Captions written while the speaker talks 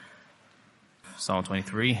Psalm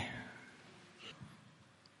 23.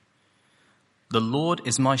 The Lord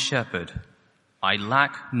is my shepherd. I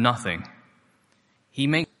lack nothing. He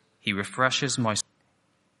refreshes my soul.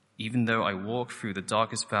 Even though I walk through the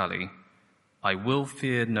darkest valley, I will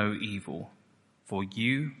fear no evil, for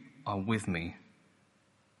you are with me.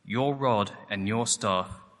 Your rod and your staff,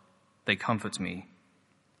 they comfort me.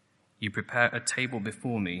 You prepare a table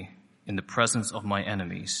before me in the presence of my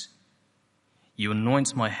enemies. You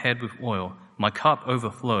anoint my head with oil. My cup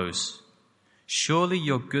overflows. Surely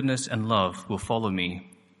your goodness and love will follow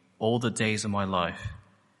me all the days of my life,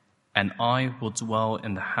 and I will dwell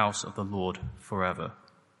in the house of the Lord forever.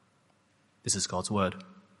 This is God's word.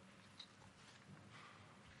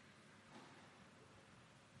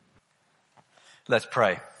 Let's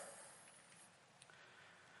pray.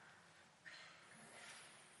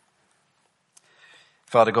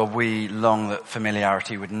 Father God, we long that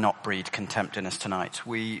familiarity would not breed contempt in us tonight.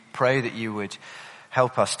 We pray that you would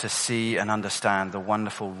help us to see and understand the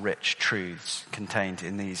wonderful, rich truths contained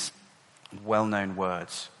in these well-known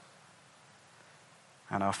words.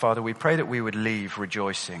 And our Father, we pray that we would leave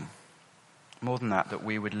rejoicing. More than that, that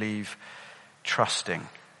we would leave trusting,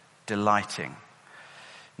 delighting,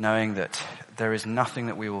 knowing that there is nothing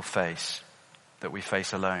that we will face that we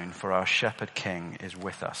face alone, for our Shepherd King is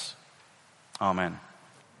with us. Amen.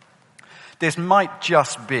 This might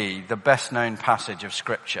just be the best known passage of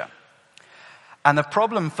Scripture. And the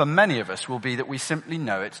problem for many of us will be that we simply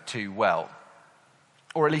know it too well.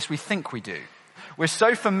 Or at least we think we do. We're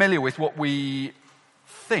so familiar with what we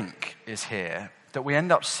think is here that we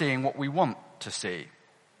end up seeing what we want to see.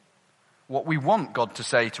 What we want God to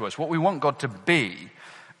say to us, what we want God to be,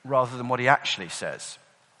 rather than what he actually says.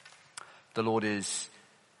 The Lord is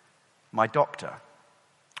my doctor.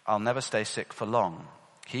 I'll never stay sick for long.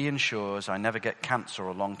 He ensures I never get cancer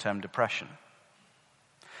or long-term depression.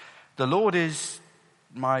 The Lord is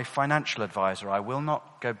my financial advisor. I will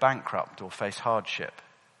not go bankrupt or face hardship.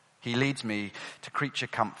 He leads me to creature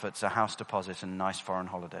comforts, a house deposit, and nice foreign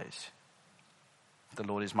holidays. The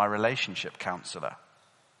Lord is my relationship counselor.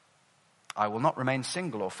 I will not remain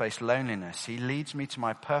single or face loneliness. He leads me to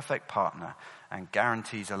my perfect partner and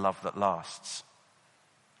guarantees a love that lasts.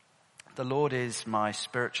 The Lord is my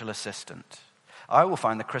spiritual assistant. I will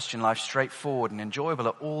find the Christian life straightforward and enjoyable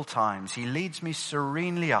at all times. He leads me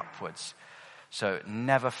serenely upwards, so it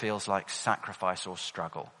never feels like sacrifice or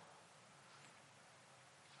struggle.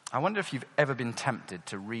 I wonder if you've ever been tempted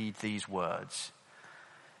to read these words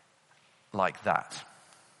like that.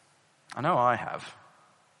 I know I have.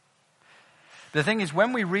 The thing is,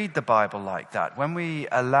 when we read the Bible like that, when we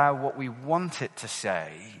allow what we want it to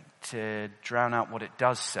say to drown out what it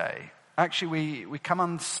does say, actually we come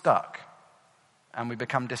unstuck. And we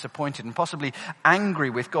become disappointed and possibly angry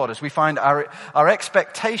with God as we find our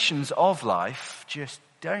expectations of life just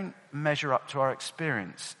don't measure up to our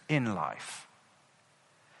experience in life.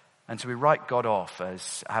 And so we write God off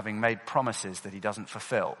as having made promises that he doesn't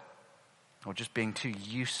fulfill, or just being too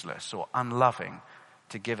useless or unloving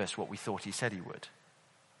to give us what we thought he said he would.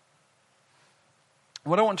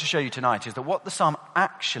 What I want to show you tonight is that what the psalm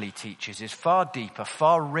actually teaches is far deeper,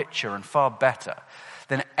 far richer, and far better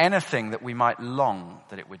than anything that we might long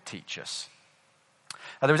that it would teach us.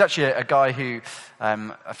 There was actually a guy who,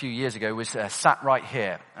 a few years ago, was sat right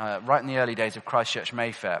here, right in the early days of Christchurch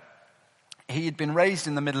Mayfair. He had been raised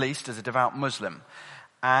in the Middle East as a devout Muslim,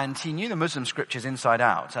 and he knew the Muslim scriptures inside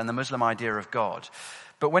out and the Muslim idea of God.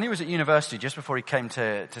 But when he was at university, just before he came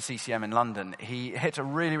to CCM in London, he hit a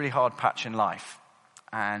really, really hard patch in life.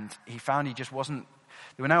 And he found there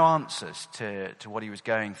were no answers to what he was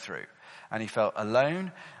going through. And he felt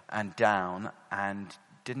alone and down and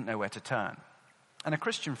didn't know where to turn. And a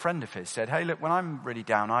Christian friend of his said, hey, look, when I'm really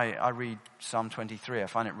down, I read Psalm 23. I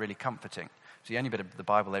find it really comforting. It's the only bit of the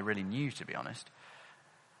Bible they really knew, to be honest.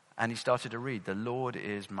 And he started to read, the Lord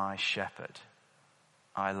is my shepherd.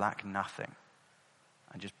 I lack nothing.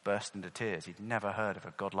 And just burst into tears. He'd never heard of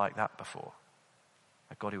a God like that before.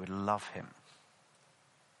 A God who would love him.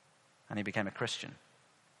 And he became a Christian.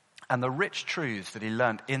 And the rich truths that he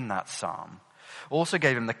learned in that psalm also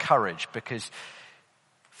gave him the courage, because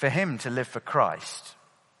for him to live for Christ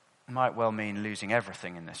might well mean losing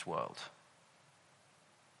everything in this world.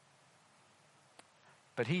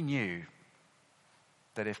 But he knew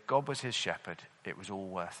that if God was his shepherd, it was all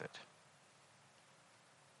worth it.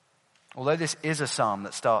 Although this is a psalm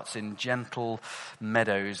that starts in gentle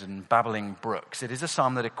meadows and babbling brooks, it is a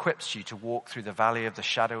psalm that equips you to walk through the valley of the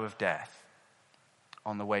shadow of death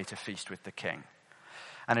on the way to feast with the King.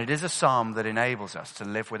 And it is a psalm that enables us to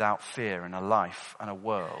live without fear in a life and a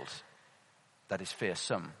world that is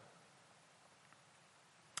fearsome.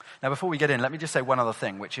 Now, before we get in, let me just say one other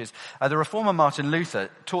thing, which is the reformer Martin Luther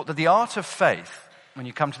taught that the art of faith, when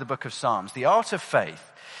you come to the book of Psalms, the art of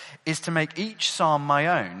faith is to make each psalm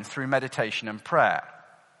my own through meditation and prayer.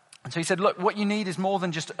 And so he said, look, what you need is more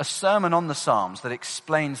than just a sermon on the Psalms that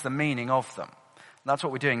explains the meaning of them. And that's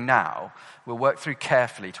what we're doing now. We'll work through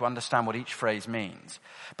carefully to understand what each phrase means.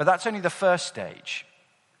 But that's only the first stage.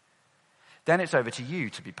 Then it's over to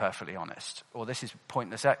you to be perfectly honest, or this is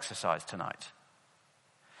pointless exercise tonight.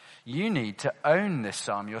 You need to own this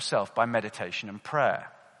psalm yourself by meditation and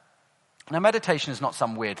prayer. Now, meditation is not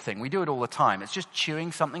some weird thing. We do it all the time. It's just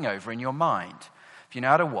chewing something over in your mind. If you know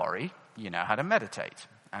how to worry, you know how to meditate.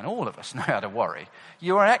 And all of us know how to worry.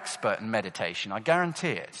 You are an expert in meditation, I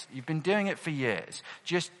guarantee it. You've been doing it for years.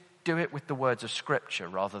 Just do it with the words of Scripture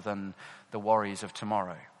rather than the worries of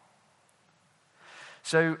tomorrow.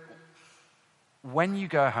 So, when you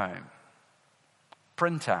go home,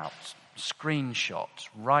 print out, screenshot,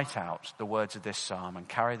 write out the words of this psalm and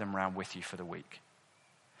carry them around with you for the week.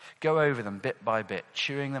 Go over them bit by bit,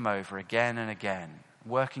 chewing them over again and again,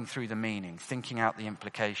 working through the meaning, thinking out the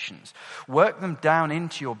implications. Work them down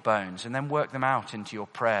into your bones and then work them out into your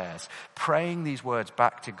prayers, praying these words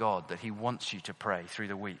back to God that he wants you to pray through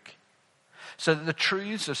the week. So that the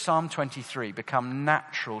truths of Psalm 23 become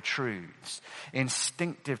natural truths,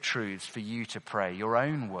 instinctive truths for you to pray, your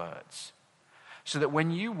own words. So that when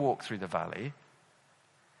you walk through the valley,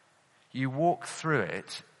 you walk through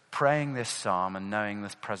it praying this psalm and knowing the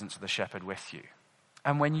presence of the shepherd with you.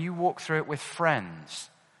 And when you walk through it with friends,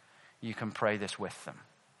 you can pray this with them.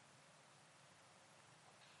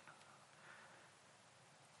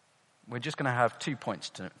 We're just going to have 2 points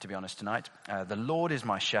to be honest tonight. The Lord is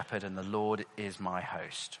my shepherd and the Lord is my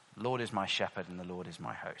host. Lord is my shepherd and the Lord is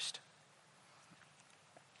my host.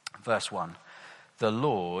 Verse 1. The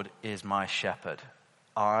Lord is my shepherd.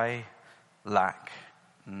 I lack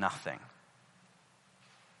nothing.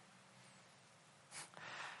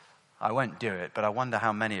 I won't do it, but I wonder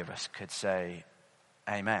how many of us could say,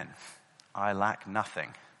 Amen. I lack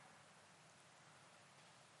nothing.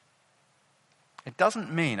 It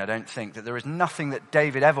doesn't mean, I don't think, that there is nothing that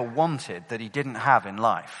David ever wanted that he didn't have in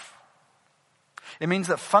life. It means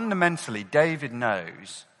that fundamentally David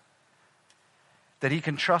knows that he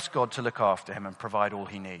can trust God to look after him and provide all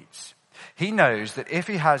he needs. He knows that if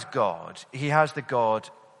he has God, he has the God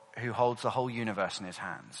who holds the whole universe in his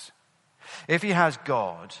hands. If he has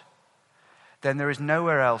God, then there is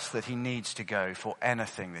nowhere else that he needs to go for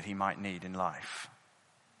anything that he might need in life.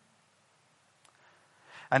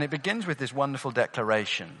 And it begins with this wonderful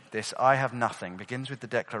declaration. This I have nothing begins with the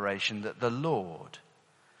declaration that the Lord,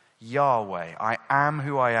 Yahweh, I am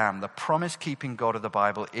who I am, the promise-keeping God of the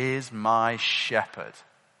Bible, is my shepherd.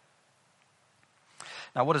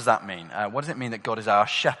 Now, what does that mean? What does it mean that God is our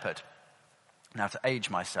shepherd? Now, to age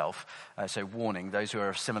myself, so warning, those who are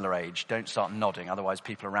of similar age, don't start nodding, otherwise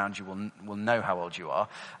people around you will know how old you are.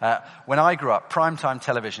 When I grew up, primetime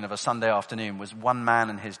television of a Sunday afternoon was One Man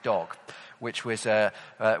and His Dog, which was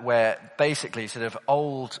where basically sort of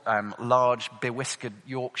old, large, bewhiskered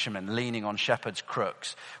Yorkshiremen leaning on shepherd's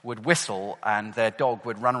crooks would whistle and their dog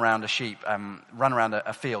would run around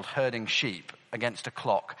a field herding sheep against a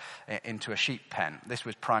clock into a sheep pen. This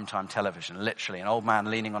was primetime television, literally. An old man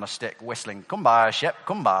leaning on a stick, whistling, "Come by, shep,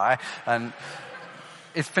 come by." And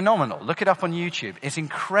it's phenomenal. Look it up on YouTube. It's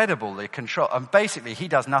incredible, the control. And basically, he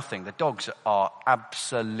does nothing. The dogs are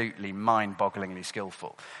absolutely mind-bogglingly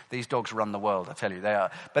skillful. These dogs run the world, I tell you, they are.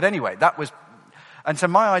 But anyway, and so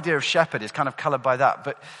my idea of shepherd is kind of colored by that.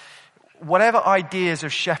 But whatever ideas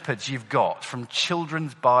of shepherds you've got from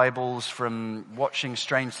children's Bibles, from watching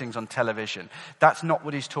strange things on television, that's not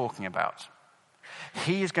what he's talking about.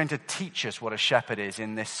 He is going to teach us what a shepherd is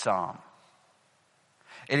in this psalm.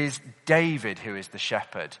 It is David who is the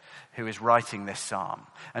shepherd who is writing this psalm.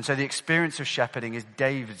 And so the experience of shepherding is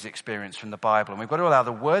David's experience from the Bible. And we've got to allow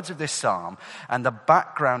the words of this psalm and the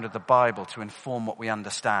background of the Bible to inform what we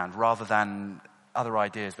understand rather than other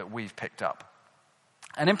ideas that we've picked up.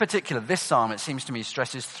 And in particular, this psalm, it seems to me,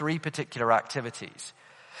 stresses 3 particular activities.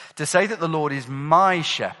 To say that the Lord is my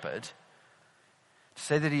shepherd, to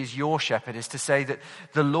say that he is your shepherd, is to say that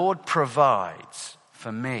the Lord provides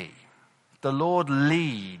for me. The Lord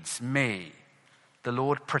leads me. The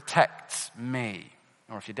Lord protects me.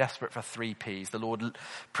 Or if you're desperate for 3 Ps, the Lord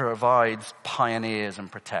provides, pioneers,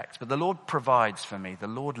 and protects. But the Lord provides for me. The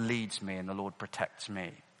Lord leads me, and the Lord protects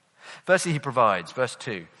me. Firstly, he provides. Verse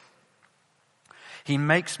 2. He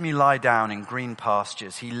makes me lie down in green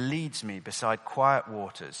pastures. He leads me beside quiet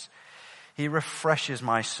waters. He refreshes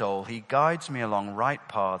my soul. He guides me along right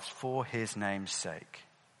paths for his name's sake.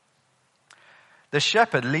 The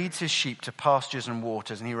shepherd leads his sheep to pastures and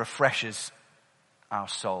waters, and he refreshes our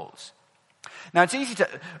souls. Now, it's easy to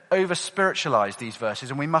over-spiritualize these verses,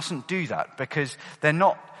 and we mustn't do that, because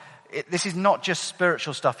this is not just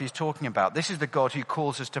spiritual stuff he's talking about. This is the God who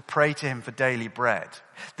calls us to pray to him for daily bread.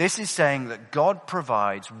 This is saying that God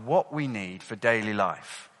provides what we need for daily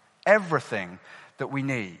life. Everything that we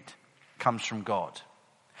need comes from God.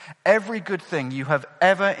 Every good thing you have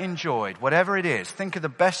ever enjoyed, whatever it is, think of the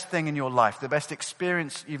best thing in your life, the best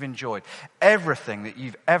experience you've enjoyed. Everything that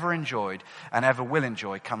you've ever enjoyed and ever will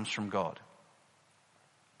enjoy comes from God.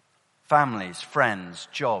 Families, friends,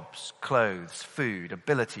 jobs, clothes, food,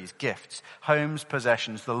 abilities, gifts, homes,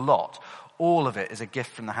 possessions, the lot, all of it is a gift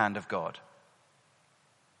from the hand of God.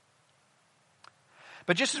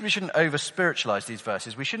 But just as we shouldn't over-spiritualize these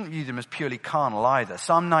verses, we shouldn't view them as purely carnal either.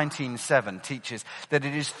 Psalm 19:7 teaches that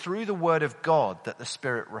it is through the word of God that the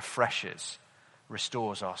Spirit refreshes,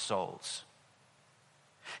 restores our souls.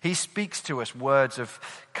 He speaks to us words of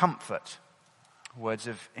comfort, words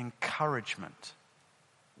of encouragement,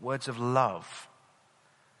 words of love,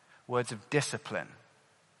 words of discipline,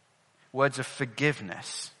 words of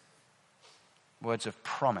forgiveness, words of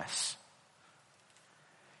promise.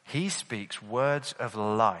 He speaks words of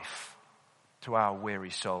life to our weary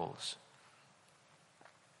souls.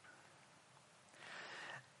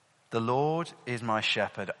 The Lord is my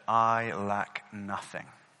shepherd, I lack nothing.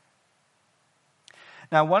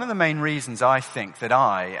 Now, one of the main reasons I think that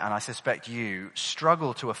I, and I suspect you,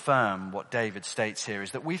 struggle to affirm what David states here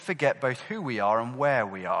is that we forget both who we are and where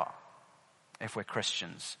we are, if we're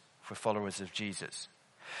Christians, if we're followers of Jesus.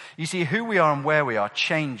 You see, who we are and where we are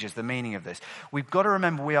changes the meaning of this. We've got to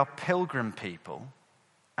remember we are pilgrim people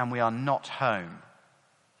and we are not home.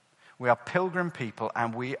 We are pilgrim people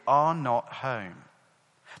and we are not home.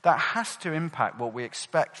 That has to impact what we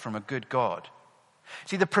expect from a good God.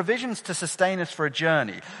 See, the provisions to sustain us for a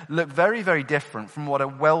journey look very, very different from what a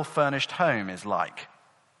well-furnished home is like.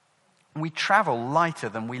 We travel lighter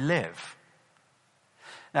than we live.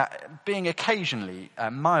 Now, being occasionally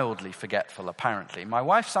mildly forgetful, apparently, my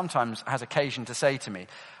wife sometimes has occasion to say to me,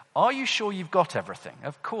 "Are you sure you've got everything?"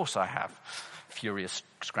 "Of course I have." Furious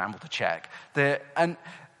scramble to check. And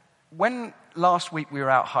when last week we were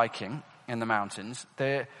out hiking in the mountains,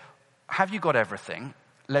 "Have you got everything?"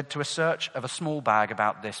 led to a search of a small bag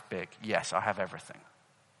about this big. Yes, I have everything.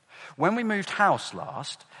 When we moved house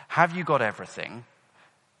last, "Have you got everything?"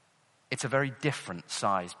 It's a very different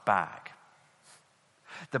sized bag.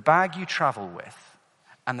 The bag you travel with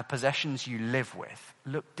and the possessions you live with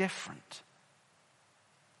look different.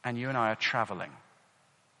 And you and I are traveling.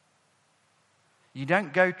 You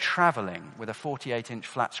don't go traveling with a 48-inch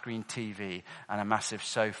flat screen TV and a massive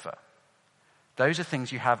sofa. Those are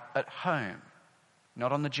things you have at home,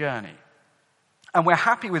 not on the journey. And we're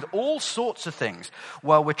happy with all sorts of things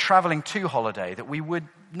while we're traveling to holiday that we would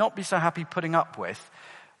not be so happy putting up with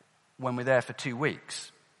when we're there for 2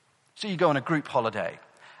 weeks. So you go on a group holiday,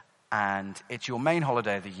 and it's your main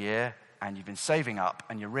holiday of the year, and you've been saving up,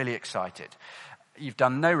 and you're really excited. You've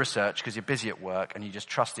done no research because you're busy at work, and you just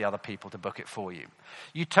trust the other people to book it for you.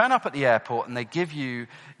 You turn up at the airport, and they give you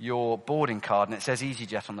your boarding card, and it says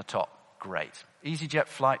EasyJet on the top. Great. EasyJet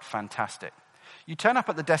flight, fantastic. You turn up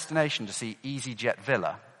at the destination to see EasyJet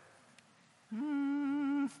Villa.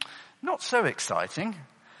 Not so exciting.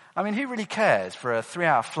 I mean, who really cares for a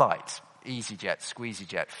 3-hour flight? EasyJet,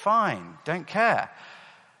 SqueezyJet, fine, don't care.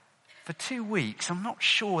 For 2 weeks, I'm not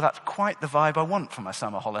sure that's quite the vibe I want for my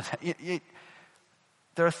summer holiday.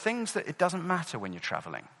 There are things that it doesn't matter when you're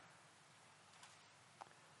traveling.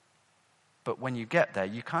 But when you get there,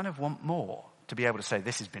 you kind of want more, to be able to say,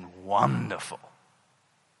 this has been wonderful.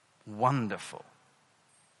 Wonderful.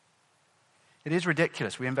 It is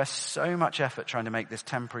ridiculous. We invest so much effort trying to make this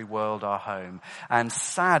temporary world our home. And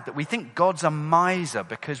sad that we think God's a miser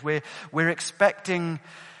because we're expecting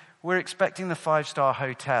the 5-star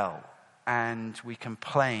hotel, and we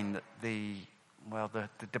complain that the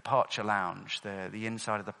departure lounge, the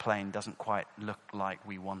inside of the plane doesn't quite look like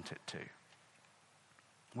we want it to.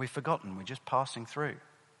 We've forgotten. We're just passing through.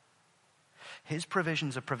 His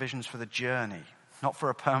provisions are provisions for the journey, not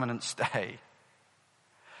for a permanent stay.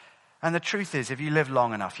 And the truth is, if you live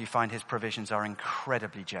long enough, you find his provisions are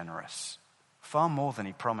incredibly generous. Far more than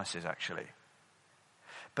he promises, actually.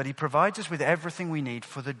 But he provides us with everything we need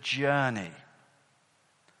for the journey.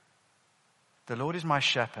 The Lord is my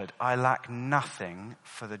shepherd. I lack nothing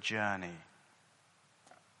for the journey.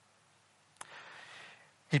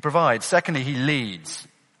 He provides. Secondly, he leads.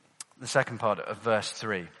 The second part of verse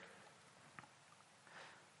 3.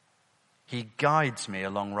 He guides me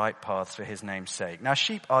along right paths for his name's sake. Now,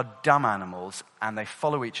 sheep are dumb animals, and they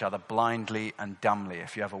follow each other blindly and dumbly,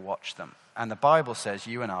 if you ever watch them. And the Bible says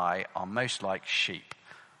you and I are most like sheep.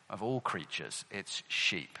 Of all creatures, it's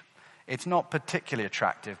sheep. It's not particularly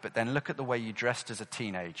attractive, but then look at the way you dressed as a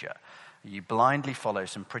teenager. You blindly follow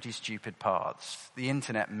some pretty stupid paths. The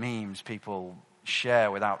internet memes people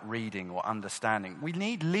share without reading or understanding. We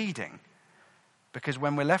need leading, because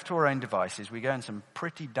when we're left to our own devices, we go in some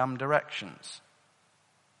pretty dumb directions.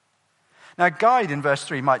 Now, guide in verse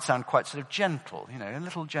 3 might sound quite sort of gentle, a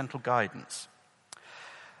little gentle guidance.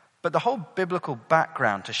 But the whole biblical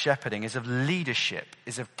background to shepherding is of leadership,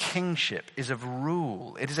 is of kingship, is of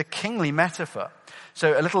rule. It is a kingly metaphor.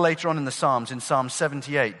 So a little later on in the Psalms, in Psalm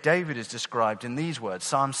 78, David is described in these words,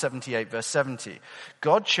 Psalm 78, verse 70.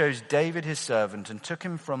 God chose David his servant and took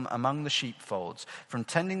him from among the sheepfolds. From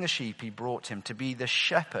tending the sheep, he brought him to be the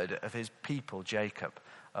shepherd of his people, Jacob,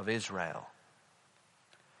 of Israel.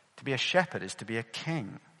 To be a shepherd is to be a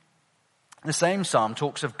king. The same psalm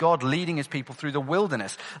talks of God leading his people through the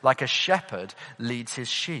wilderness like a shepherd leads his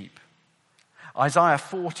sheep. Isaiah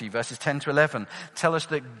 40 verses 10 to 11 tell us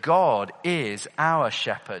that God is our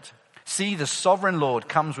shepherd. See, the sovereign Lord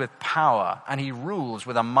comes with power, and he rules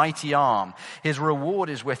with a mighty arm. His reward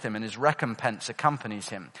is with him, and his recompense accompanies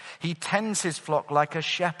him. He tends his flock like a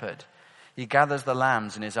shepherd. He gathers the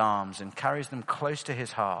lambs in his arms and carries them close to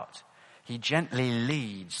his heart. He gently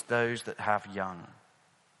leads those that have young.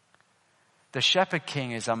 The shepherd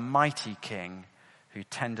king is a mighty king who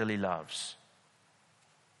tenderly loves.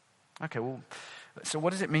 Okay, well, so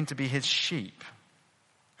what does it mean to be his sheep?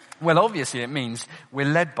 Well, obviously it means we're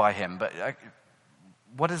led by him, but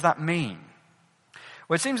what does that mean?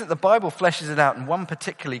 Well, it seems that the Bible fleshes it out in one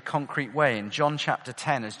particularly concrete way in John chapter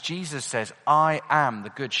 10, as Jesus says, I am the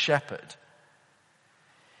good shepherd.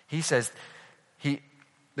 He says,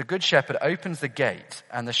 the good shepherd opens the gate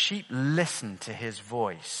and the sheep listen to his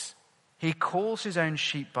voice. He calls his own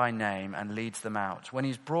sheep by name and leads them out. When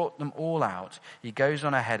he's brought them all out, he goes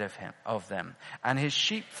on ahead of them, and his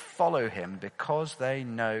sheep follow him because they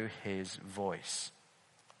know his voice.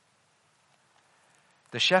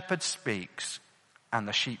 The shepherd speaks and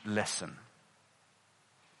the sheep listen.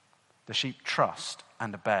 The sheep trust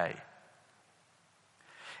and obey.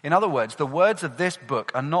 In other words, the words of this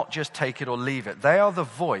book are not just take it or leave it. They are the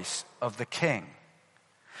voice of the king.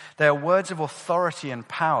 They are words of authority and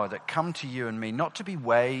power that come to you and me, not to be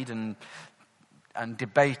weighed and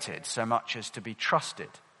debated so much as to be trusted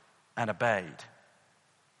and obeyed.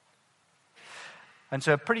 And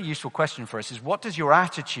so a pretty useful question for us is, what does your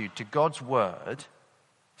attitude to God's word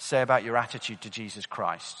say about your attitude to Jesus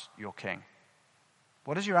Christ, your King?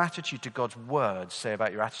 What does your attitude to God's word say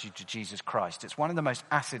about your attitude to Jesus Christ? It's one of the most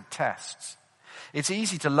acid tests. It's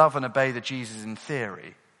easy to love and obey the Jesus in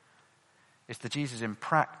theory. It's the Jesus in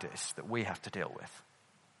practice that we have to deal with.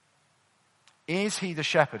 Is he the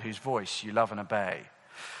shepherd whose voice you love and obey?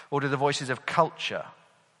 Or do the voices of culture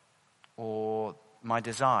or my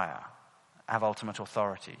desire have ultimate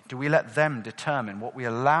authority? Do we let them determine what we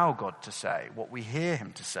allow God to say, what we hear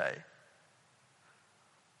him to say?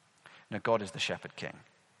 No, God is the shepherd king.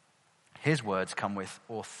 His words come with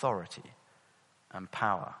authority and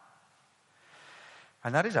power.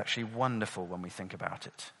 And that is actually wonderful when we think about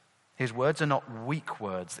it. His words are not weak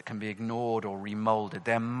words that can be ignored or remolded.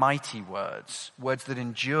 They're mighty words, words that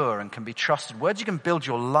endure and can be trusted, words you can build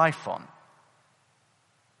your life on.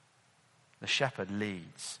 The shepherd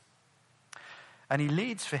leads. And he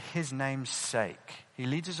leads for his name's sake. He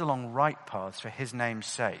leads us along right paths for his name's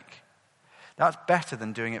sake. That's better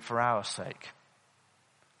than doing it for our sake.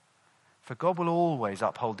 For God will always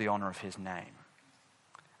uphold the honor of his name.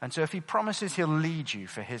 And so if he promises he'll lead you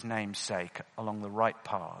for his name's sake along the right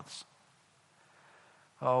paths,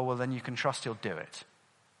 oh, well, then you can trust he'll do it.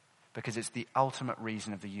 Because it's the ultimate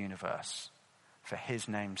reason of the universe, for his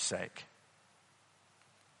name's sake.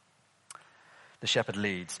 The shepherd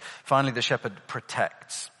leads. Finally, the shepherd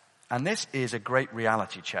protects. And this is a great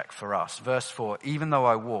reality check for us. Verse 4, even though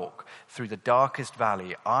I walk through the darkest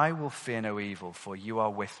valley, I will fear no evil, for you are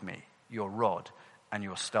with me. Your rod and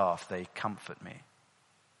your staff, they comfort me.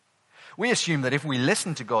 We assume that if we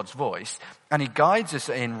listen to God's voice and he guides us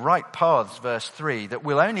in right paths, verse 3, that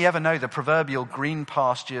we'll only ever know the proverbial green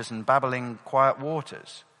pastures and babbling quiet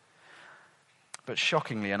waters. But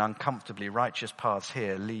shockingly and uncomfortably, righteous paths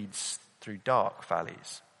here leads through dark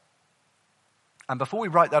valleys. And before we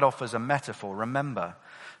write that off as a metaphor, remember,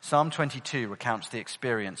 Psalm 22 recounts the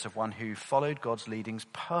experience of one who followed God's leadings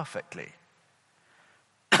perfectly.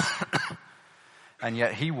 And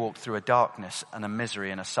yet he walked through a darkness and a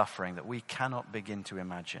misery and a suffering that we cannot begin to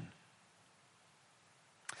imagine.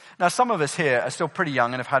 Now, some of us here are still pretty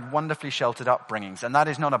young and have had wonderfully sheltered upbringings, and that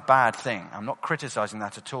is not a bad thing. I'm not criticizing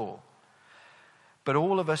that at all. But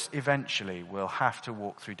all of us eventually will have to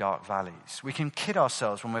walk through dark valleys. We can kid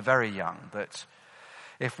ourselves when we're very young that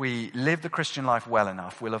if we live the Christian life well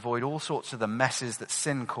enough, we'll avoid all sorts of the messes that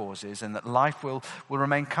sin causes and that life will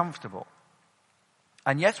remain comfortable.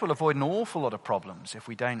 And yes, we'll avoid an awful lot of problems if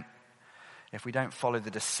we don't follow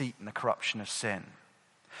the deceit and the corruption of sin.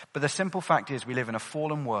 But the simple fact is we live in a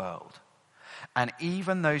fallen world, and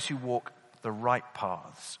even those who walk the right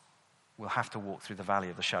paths will have to walk through the valley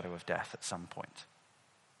of the shadow of death at some point.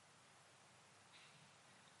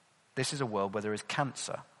 This is a world where there is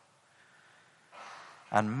cancer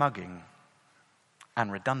and mugging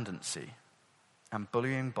and redundancy and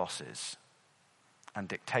bullying bosses and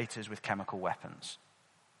dictators with chemical weapons.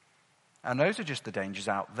 And those are just the dangers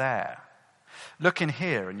out there. Look in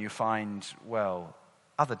here and you find, well,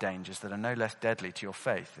 other dangers that are no less deadly to your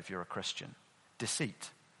faith if you're a Christian.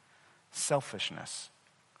 Deceit, selfishness,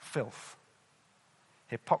 filth,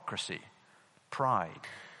 hypocrisy, pride,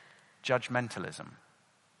 judgmentalism.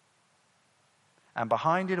 And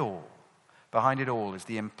behind it all is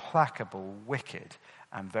the implacable, wicked,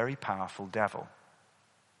 and very powerful devil.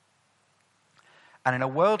 And in a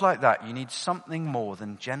world like that, you need something more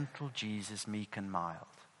than gentle Jesus, meek and mild.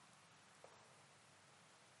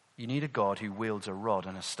 You need a God who wields a rod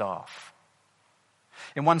and a staff.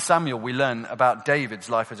 In 1 Samuel, we learn about David's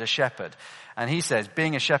life as a shepherd. And he says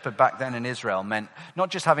being a shepherd back then in Israel meant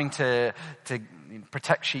not just having to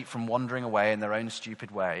protect sheep from wandering away in their own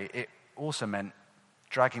stupid way. It also meant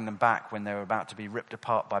dragging them back when they were about to be ripped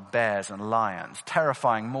apart by bears and lions,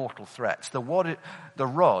 terrifying mortal threats. The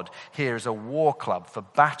rod here is a war club for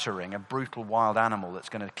battering a brutal wild animal that's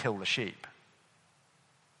going to kill the sheep.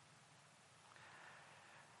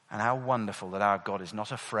 And how wonderful that our God is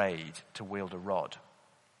not afraid to wield a rod.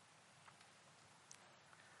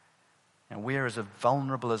 And we are as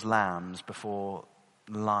vulnerable as lambs before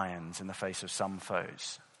lions in the face of some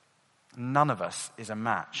foes. None of us is a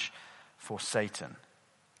match for Satan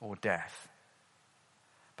or death.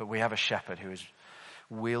 But we have a shepherd who has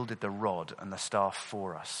wielded the rod and the staff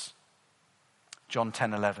for us. John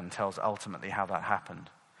 10:11 tells ultimately how that happened.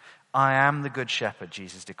 I am the good shepherd,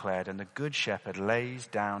 Jesus declared, and the good shepherd lays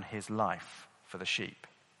down his life for the sheep.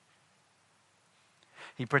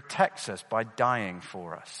 He protects us by dying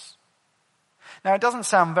for us. Now, it doesn't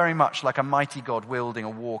sound very much like a mighty God wielding a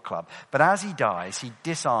war club, but as he dies, he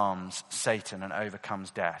disarms Satan and overcomes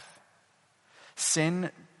death. Sin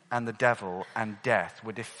and the devil and death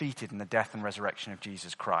were defeated in the death and resurrection of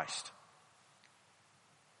Jesus Christ.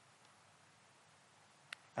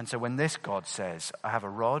 And so when this God says, I have a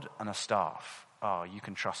rod and a staff, you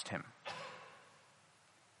can trust him.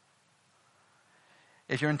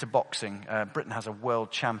 If you're into boxing, Britain has a world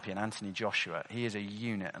champion, Anthony Joshua. He is a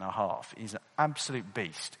unit and a half. He's an absolute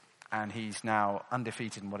beast. And he's now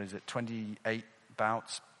undefeated in, 28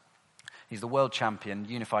 bouts. He's the world champion,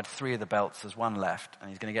 unified 3 of the belts. There's 1 left, and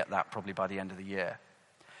he's going to get that probably by the end of the year.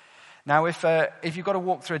 Now, if you've got to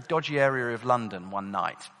walk through a dodgy area of London one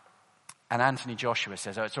night, and Anthony Joshua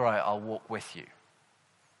says, it's all right, I'll walk with you.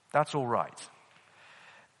 That's all right.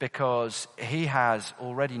 Because he has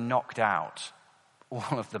already knocked out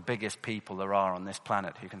all of the biggest people there are on this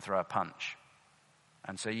planet who can throw a punch.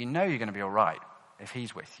 And so you know you're going to be all right if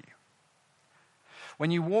he's with you. When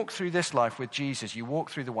you walk through this life with Jesus, you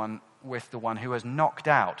walk through the one who has knocked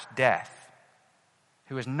out death,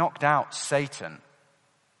 who has knocked out Satan,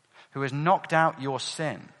 who has knocked out your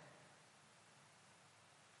sin.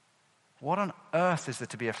 What on earth is there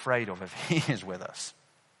to be afraid of if he is with us?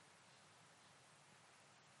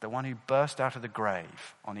 The one who burst out of the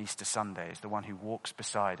grave on Easter Sunday is the one who walks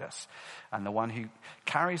beside us and the one who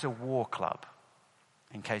carries a war club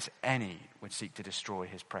in case any would seek to destroy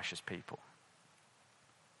his precious people.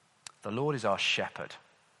 The Lord is our shepherd.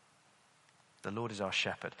 The Lord is our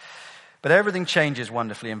shepherd. But everything changes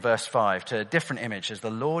wonderfully in verse 5 to a different image as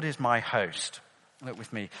the Lord is my host. Look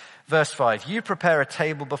with me. Verse 5, you prepare a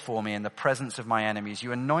table before me in the presence of my enemies.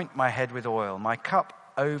 You anoint my head with oil. My cup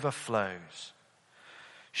overflows.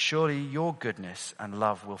 Surely your goodness and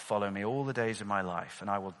love will follow me all the days of my life, and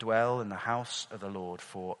I will dwell in the house of the Lord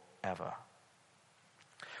forever.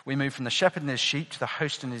 We move from the shepherd and his sheep to the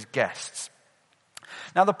host and his guests.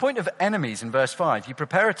 Now the point of enemies in verse 5, you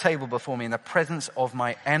prepare a table before me in the presence of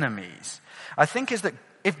my enemies, I think is that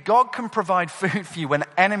if God can provide food for you when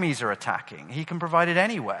enemies are attacking, he can provide it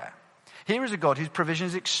anywhere. Here is a God whose provision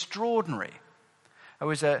is extraordinary. I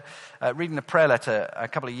was reading the prayer letter a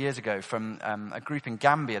couple of years ago from a group in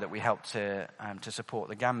Gambia that we helped to support,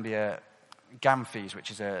 the Gambia Gamfees,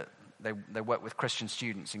 which is they work with Christian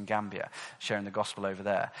students in Gambia, sharing the gospel over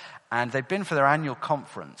there. And they'd been for their annual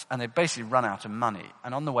conference, and they'd basically run out of money.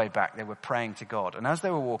 And on the way back, they were praying to God. And as they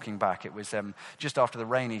were walking back, it was just after the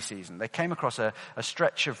rainy season, they came across a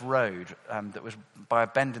stretch of road that was by a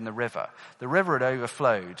bend in the river. The river had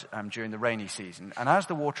overflowed during the rainy season, and as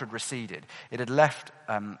the water had receded, it had left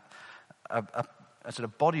a sort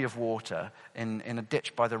of body of water in a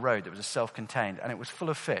ditch by the road that was a self-contained, and it was full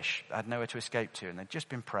of fish that had nowhere to escape to, and they'd just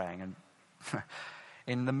been praying. And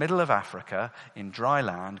in the middle of Africa, in dry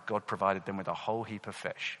land, God provided them with a whole heap of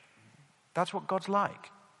fish. That's what God's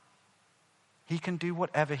like. He can do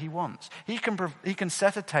whatever he wants. He can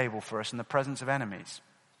set a table for us in the presence of enemies.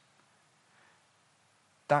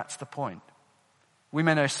 That's the point. We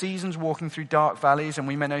may know seasons walking through dark valleys, and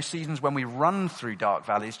we may know seasons when we run through dark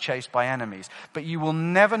valleys chased by enemies. But you will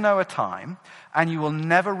never know a time, and you will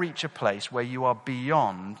never reach a place where you are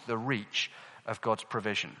beyond the reach of God's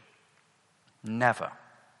provision. Never.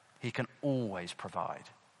 He can always provide.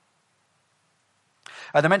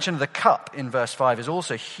 The mention of the cup in verse 5 is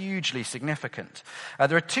also hugely significant.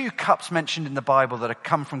 There are 2 cups mentioned in the Bible that have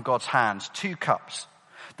come from God's hands. 2 cups.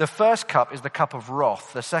 The first cup is the cup of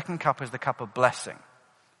wrath. The second cup is the cup of blessing.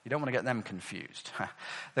 You don't want to get them confused.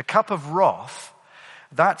 The cup of wrath,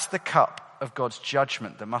 that's the cup of God's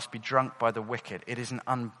judgment that must be drunk by the wicked. It is an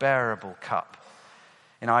unbearable cup.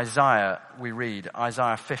 In Isaiah, we read,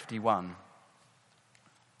 Isaiah 51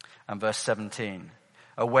 and verse 17.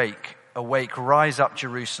 Awake, awake, rise up,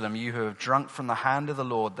 Jerusalem, you who have drunk from the hand of the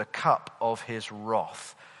Lord the cup of his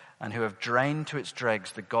wrath, and who have drained to its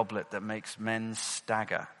dregs the goblet that makes men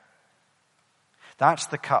stagger. That's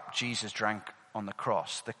the cup Jesus drank on the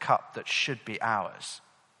cross, the cup that should be ours,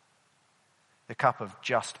 the cup of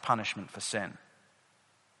just punishment for sin.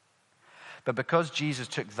 But because Jesus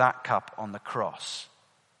took that cup on the cross,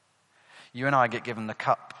 you and I get given the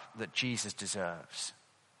cup that Jesus deserves,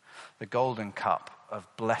 the golden cup of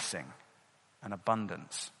blessing and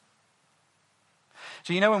abundance.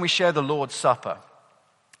 So when we share the Lord's Supper,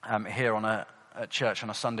 here at church on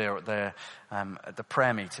a Sunday or at the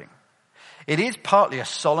prayer meeting, it is partly a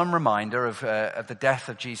solemn reminder of the death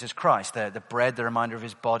of Jesus Christ. The bread, the reminder of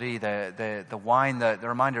his body, the wine, the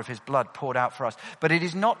reminder of his blood poured out for us. But it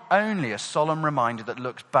is not only a solemn reminder that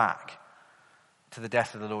looks back to the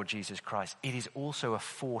death of the Lord Jesus Christ. It is also a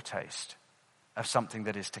foretaste of something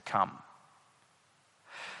that is to come.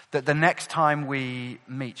 That the next time we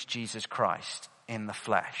meet Jesus Christ in the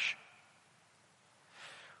flesh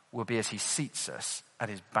will be as he seats us at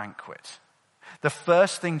his banquet. The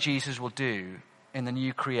first thing Jesus will do in the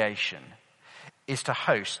new creation is to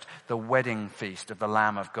host the wedding feast of the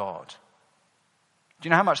Lamb of God. Do you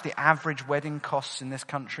know how much the average wedding costs in this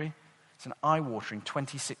country? It's an eye-watering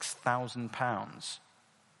 £26,000.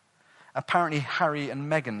 Apparently Harry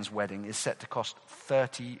and Meghan's wedding is set to cost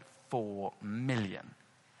 $34 million.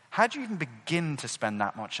 How do you even begin to spend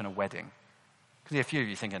that much on a wedding? Because a few of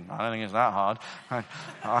you thinking, I don't think it's that hard.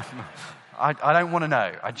 I don't want to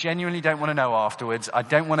know. I genuinely don't want to know afterwards. I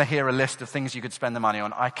don't want to hear a list of things you could spend the money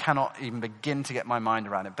on. I cannot even begin to get my mind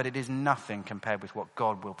around it. But it is nothing compared with what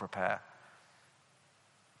God will prepare.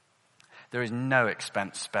 There is no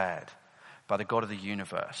expense spared by the God of the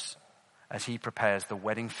universe as he prepares the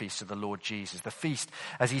wedding feast of the Lord Jesus. The feast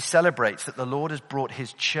as he celebrates that the Lord has brought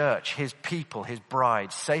his church, his people, his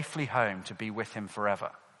bride safely home to be with him forever.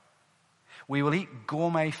 We will eat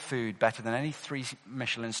gourmet food better than any 3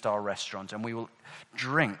 Michelin star restaurants, and we will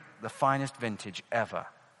drink the finest vintage ever.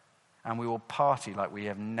 And we will party like we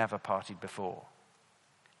have never partied before.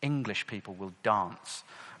 English people will dance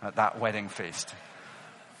at that wedding feast.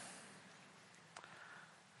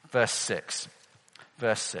 Verse 6.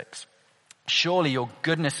 Surely your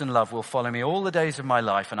goodness and love will follow me all the days of my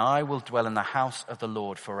life, and I will dwell in the house of the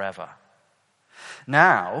Lord forever.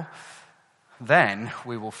 Then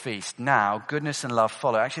we will feast. Now, goodness and love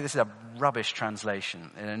follow. Actually, this is a rubbish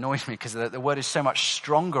translation. It annoys me because the word is so much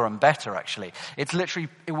stronger and better, actually. It's literally,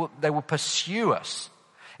 they will pursue us.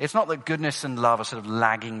 It's not that goodness and love are sort of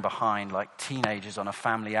lagging behind like teenagers on a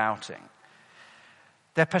family outing.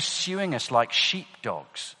 They're pursuing us like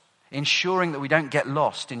sheepdogs, ensuring that we don't get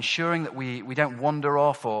lost, ensuring that we don't wander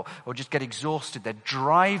off or just get exhausted. They're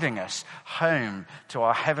driving us home to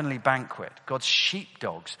our heavenly banquet. God's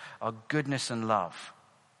sheepdogs are goodness and love.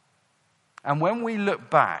 And when we look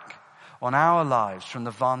back on our lives from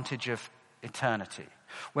the vantage of eternity,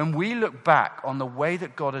 when we look back on the way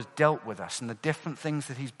that God has dealt with us and the different things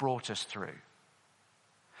that he's brought us through,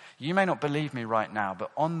 you may not believe me right now,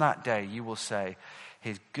 but on that day you will say,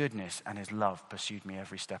 his goodness and his love pursued me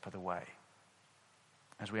every step of the way,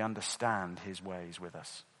 as we understand his ways with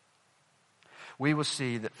us. We will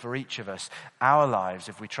see that for each of us, our lives,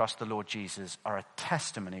 if we trust the Lord Jesus, are a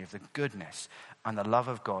testimony of the goodness and the love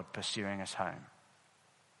of God pursuing us home.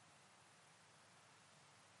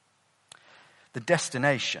 The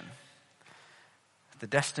destination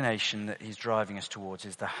that he's driving us towards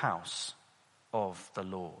is the house of the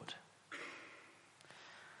Lord.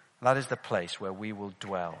 That is the place where we will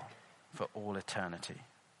dwell for all eternity.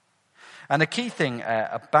 And the key thing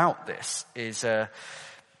about this is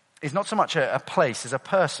not so much a place as a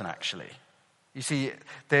person, actually. You see,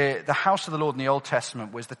 the house of the Lord in the Old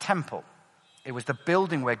Testament was the temple. It was the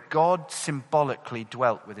building where God symbolically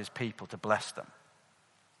dwelt with his people to bless them.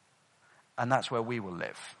 And that's where we will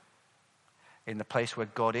live. In the place where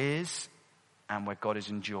God is and where God is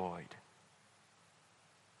enjoyed.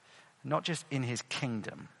 Not just in his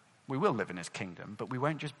kingdom. We will live in his kingdom, but we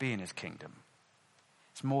won't just be in his kingdom.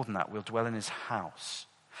 It's more than that. We'll dwell in his house.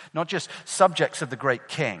 Not just subjects of the great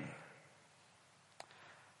king,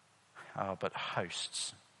 but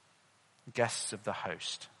hosts. Guests of the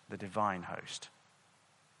host, the divine host.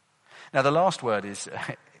 Now the last word is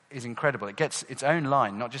incredible. It gets its own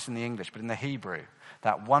line, not just in the English, but in the Hebrew.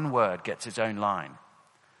 That one word gets its own line.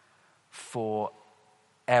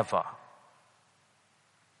 Forever.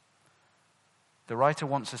 The writer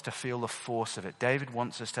wants us to feel the force of it. David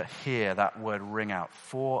wants us to hear that word ring out.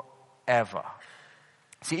 Forever.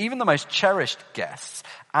 See, even the most cherished guests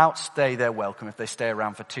outstay their welcome if they stay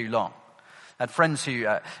around for too long. I had friends who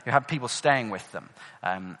had people staying with them.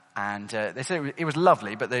 And they said it was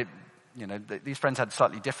lovely, but these friends had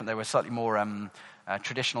slightly different. They were slightly more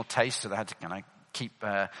traditional tastes, so they had to kind of keep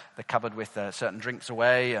the cupboard with certain drinks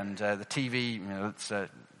away, and the TV, let's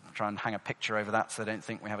try and hang a picture over that so they don't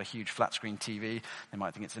think we have a huge flat screen TV. They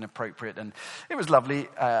might think it's inappropriate. And it was lovely.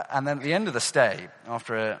 And then at the end of the stay,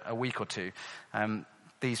 after a week or two,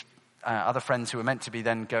 these other friends who were meant to be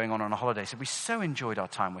then going on a holiday said, "We so enjoyed our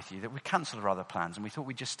time with you that we cancelled our other plans and we thought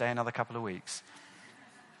we'd just stay another couple of weeks."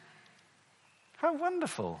 How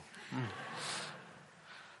wonderful.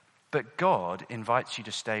 But God invites you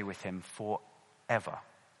to stay with him forever.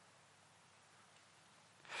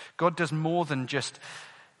 God does more than just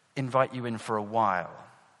invite you in for a while.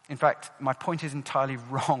 In fact, my point is entirely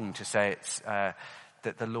wrong to say it's that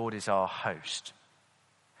the Lord is our host.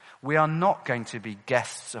 We are not going to be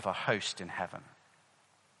guests of a host in heaven.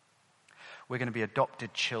 We're going to be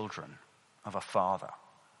adopted children of a father.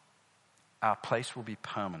 Our place will be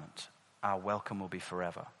permanent. Our welcome will be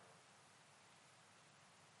forever.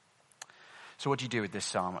 So what do you do with this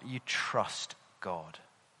psalm? You trust God.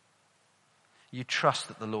 You trust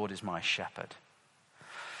that the Lord is my shepherd.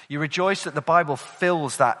 You rejoice that the Bible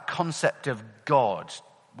fills that concept of God,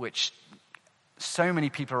 which so many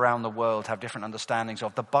people around the world have different understandings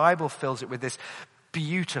of. The Bible fills it with this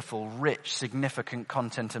beautiful, rich, significant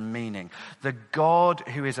content and meaning. The God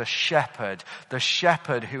who is a shepherd, the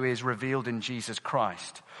shepherd who is revealed in Jesus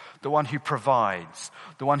Christ, the one who provides,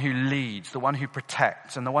 the one who leads, the one who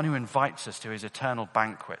protects, and the one who invites us to his eternal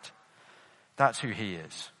banquet. That's who he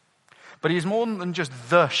is. But he is more than just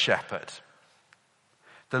the shepherd.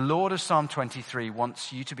 The Lord of Psalm 23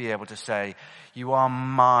 wants you to be able to say, "You are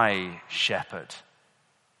my shepherd."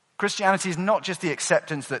 Christianity is not just the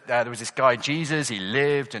acceptance that there was this guy Jesus, he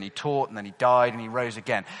lived and he taught and then he died and he rose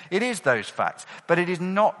again. It is those facts, but it is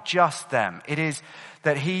not just them. It is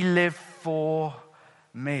that he lived for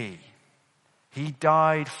me. He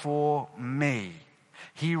died for me.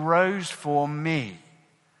 He rose for me.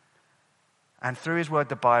 And through his word,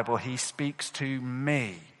 the Bible, he speaks to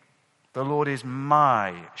me. The Lord is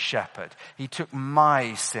my shepherd. He took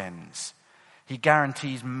my sins. He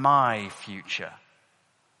guarantees my future.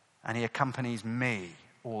 And he accompanies me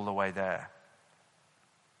all the way there.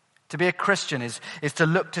 To be a Christian is to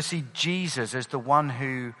look to see Jesus as the one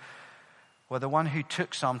who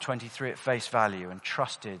took Psalm 23 at face value and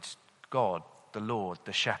trusted God, the Lord,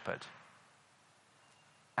 the shepherd,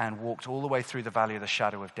 and walked all the way through the valley of the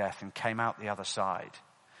shadow of death and came out the other side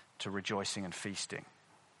to rejoicing and feasting.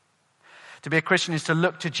 To be a Christian is to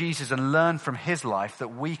look to Jesus and learn from his life that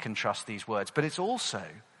we can trust these words. But it's also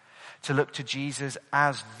to look to Jesus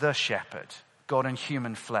as the shepherd, God in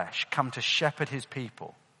human flesh, come to shepherd his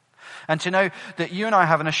people. And to know that you and I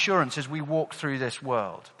have an assurance as we walk through this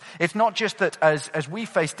world. It's not just that as we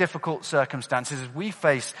face difficult circumstances, as we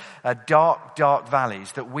face dark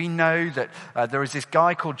valleys, that we know that there is this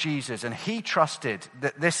guy called Jesus and he trusted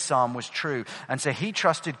that this psalm was true. And so he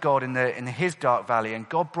trusted God in his dark valley and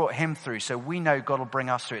God brought him through. So we know God will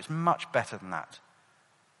bring us through. It's much better than that.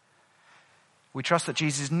 We trust that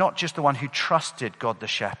Jesus is not just the one who trusted God the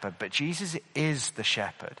shepherd, but Jesus is the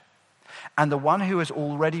shepherd. And the one who has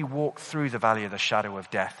already walked through the valley of the shadow of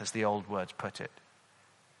death, as the old words put it,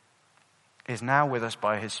 is now with us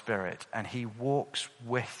by his Spirit, and he walks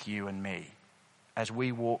with you and me as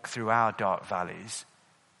we walk through our dark valleys.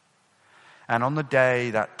 And on the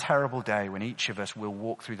day, that terrible day, when each of us will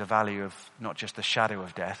walk through the valley of not just the shadow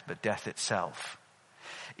of death, but death itself,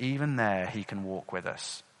 even there he can walk with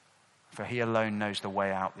us, for he alone knows the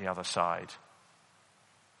way out the other side.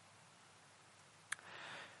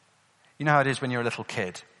 You know how it is when you're a little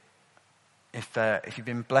kid. If you've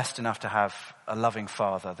been blessed enough to have a loving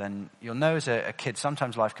father, then you'll know as a kid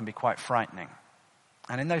sometimes life can be quite frightening.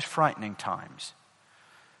 And in those frightening times,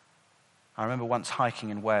 I remember once hiking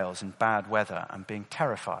in Wales in bad weather and being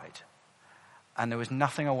terrified. And there was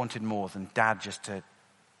nothing I wanted more than Dad just to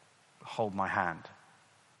hold my hand.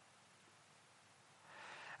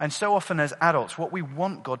 And so often as adults, what we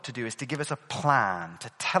want God to do is to give us a plan, to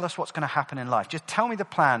tell us what's going to happen in life. Just tell me the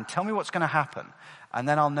plan, tell me what's going to happen, and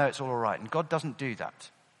then I'll know it's all right. And God doesn't do that.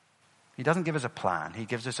 He doesn't give us a plan. He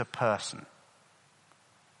gives us a person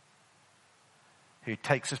who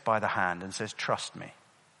takes us by the hand and says, trust me.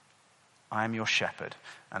 I am your shepherd,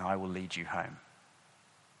 and I will lead you home.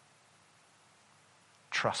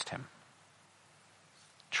 Trust him.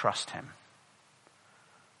 Trust him.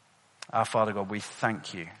 Our Father God, we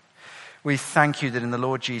thank you. We thank you that in the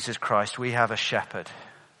Lord Jesus Christ we have a shepherd.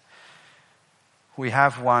 We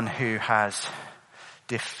have one who has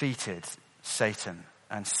defeated Satan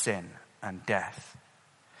and sin and death.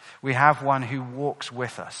 We have one who walks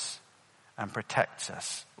with us and protects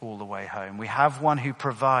us all the way home. We have one who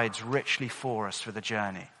provides richly for us for the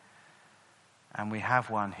journey. And we have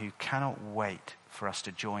one who cannot wait for us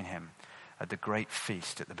to join him at the great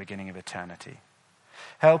feast at the beginning of eternity.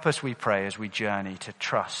 Help us, we pray, as we journey to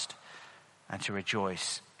trust and to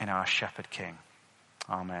rejoice in our Shepherd King.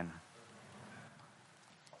 Amen.